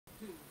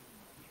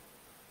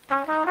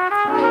There's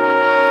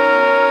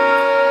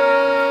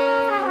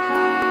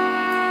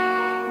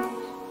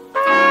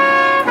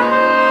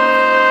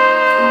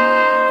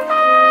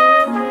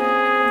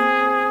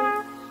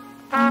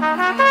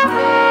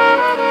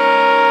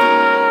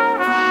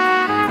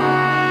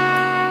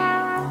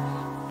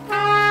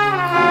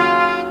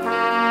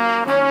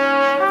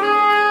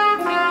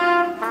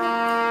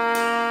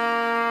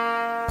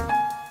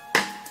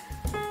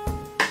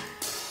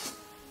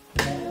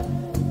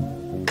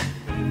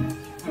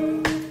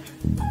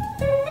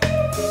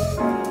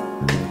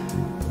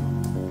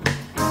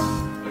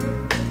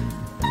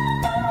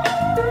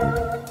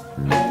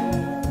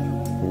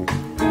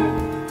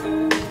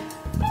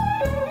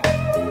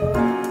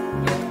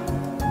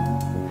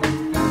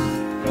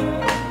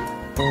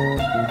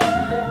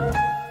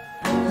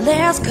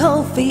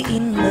coffee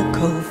in the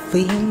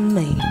coffee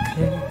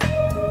maker.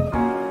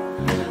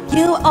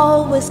 You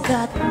always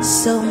got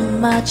so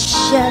much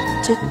shit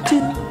to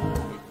do,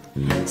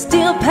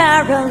 still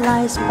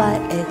paralyzed by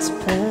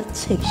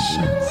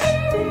expectations.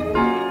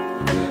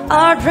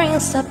 Our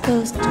dreams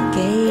supposed to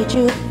gauge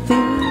you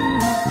through.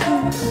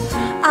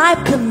 I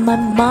put my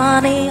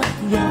money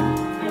on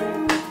you,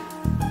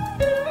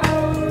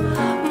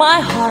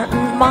 my heart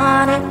and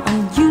money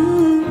on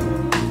you.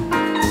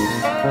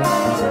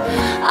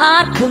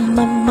 I put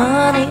my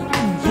money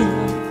on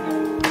you.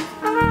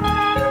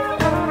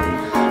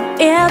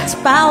 It's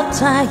about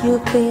time you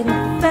did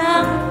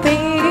that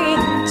thing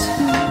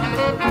too.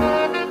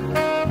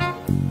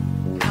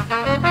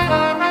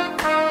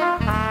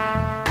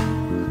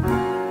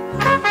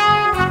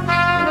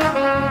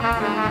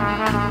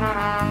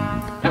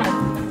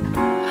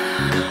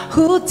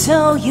 Who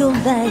told you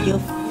that you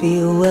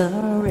feel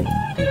worried?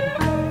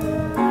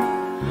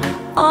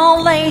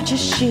 All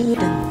ages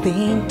shouldn't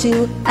think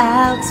to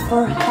ask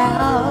for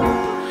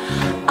help.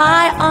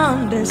 I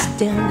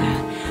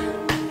understand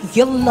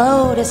your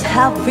load is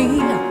heavy,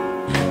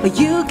 but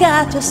you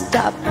got to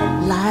stop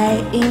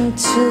lying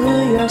to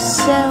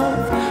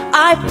yourself.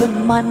 I put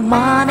my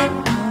money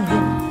on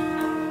you,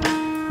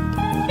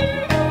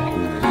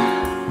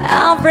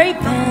 every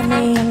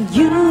penny on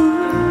you.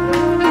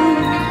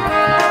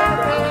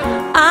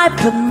 I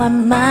put my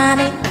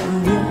money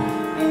on you.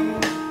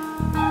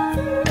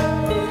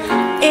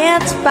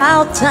 It's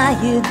about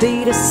time you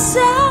did the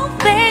same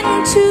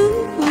thing too.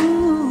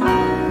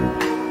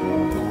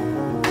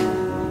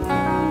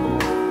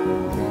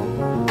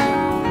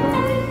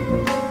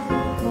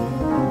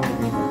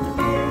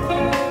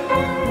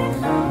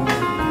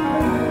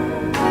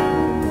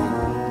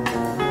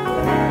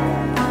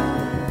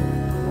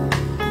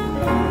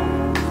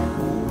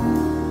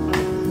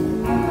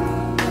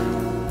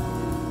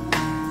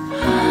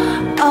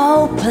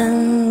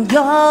 Open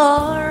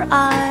your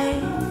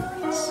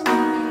eyes.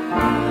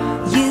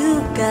 You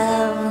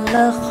got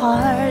the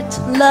heart,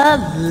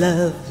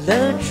 love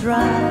the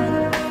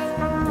drive.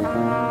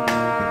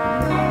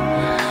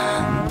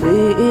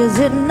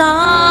 Busy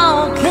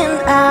knocking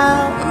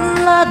out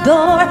the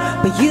door,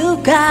 but you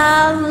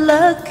got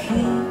the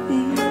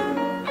keys.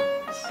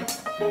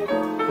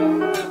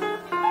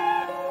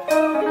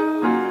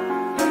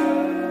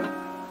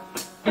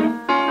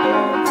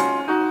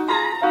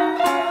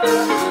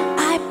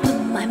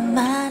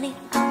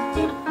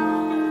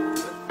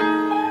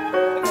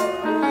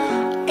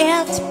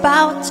 It's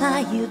about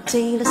time you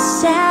did the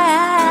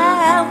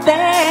same thing.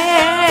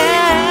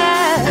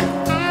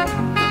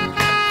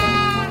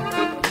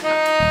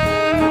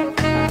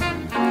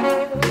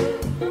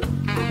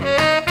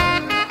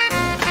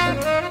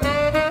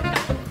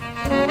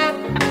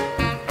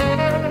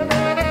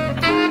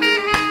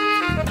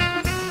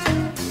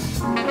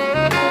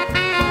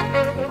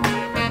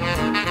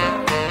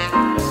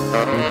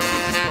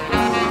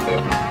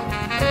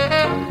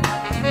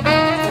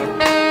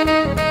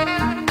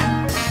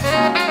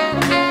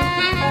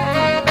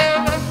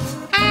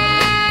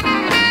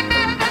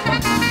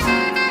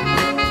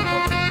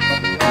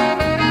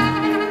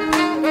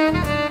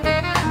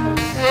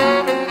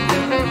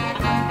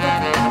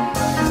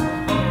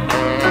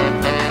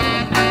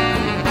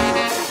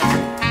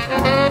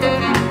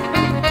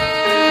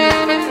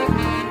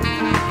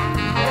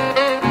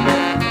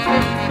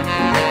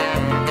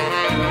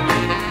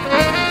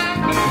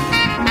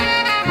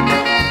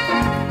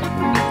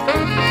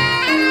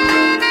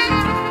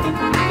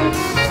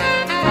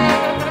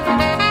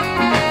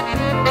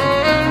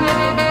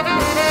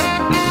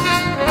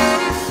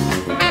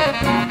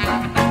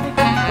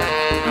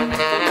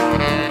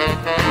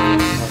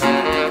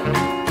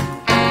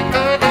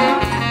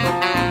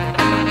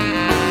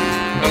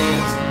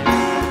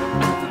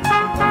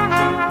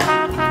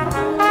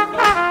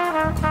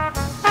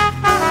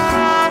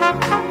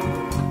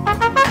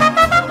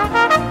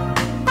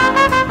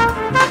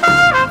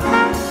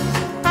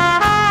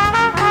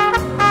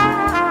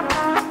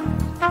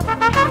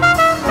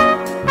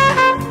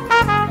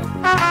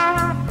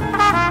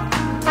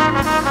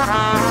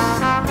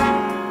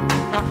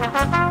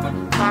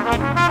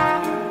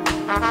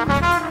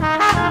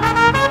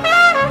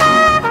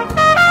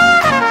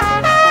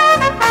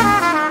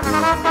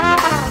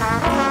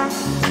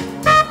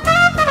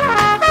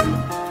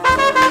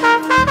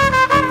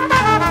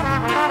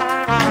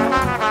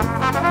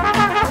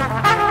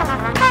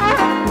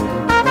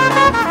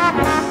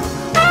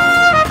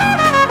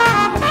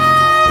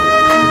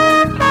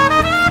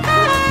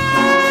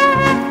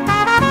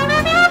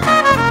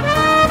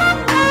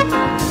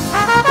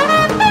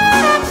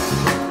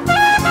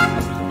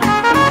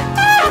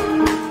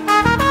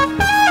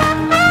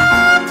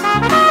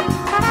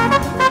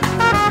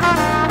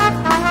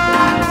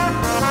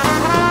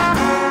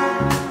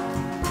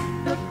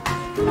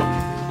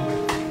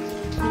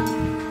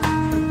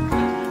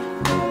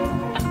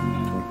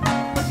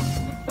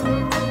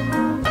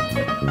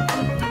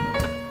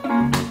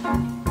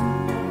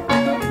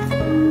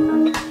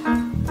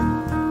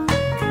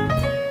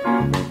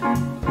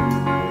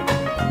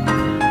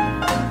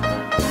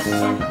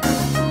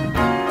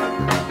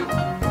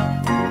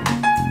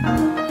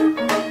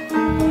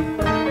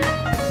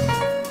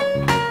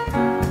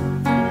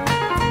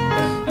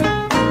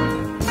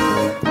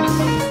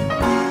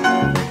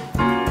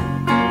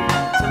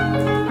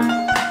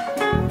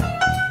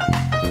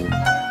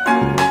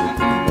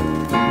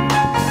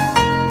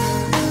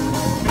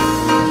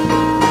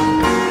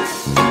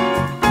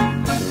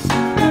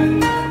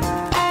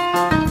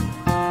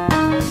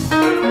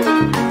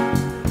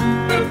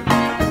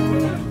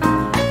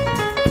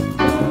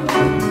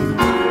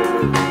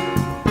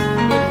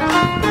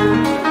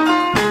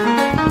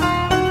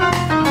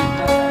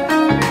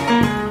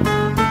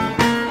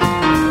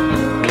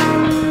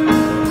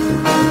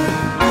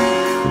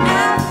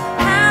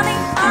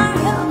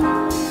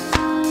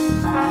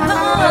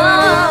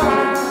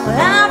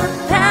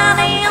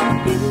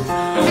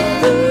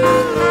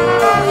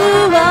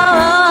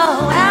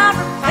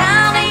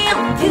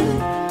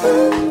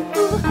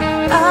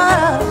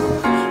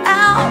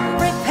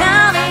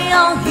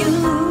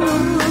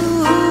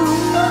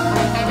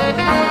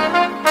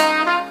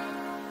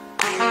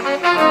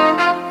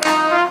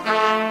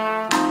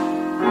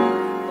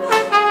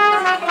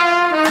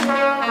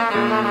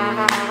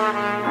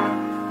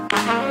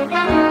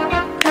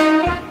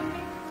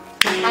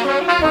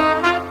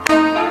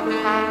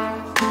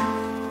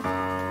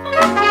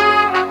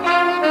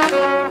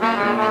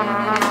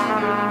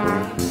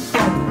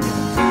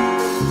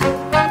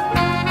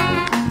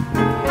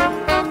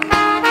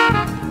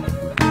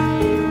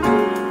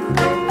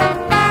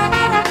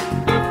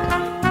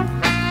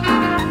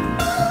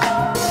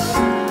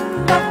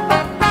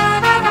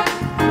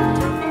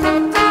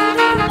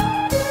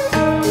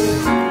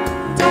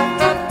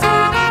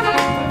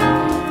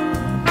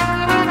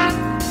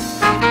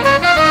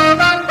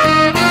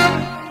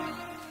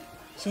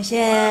 谢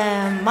谢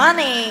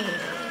Money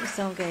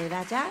送给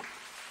大家。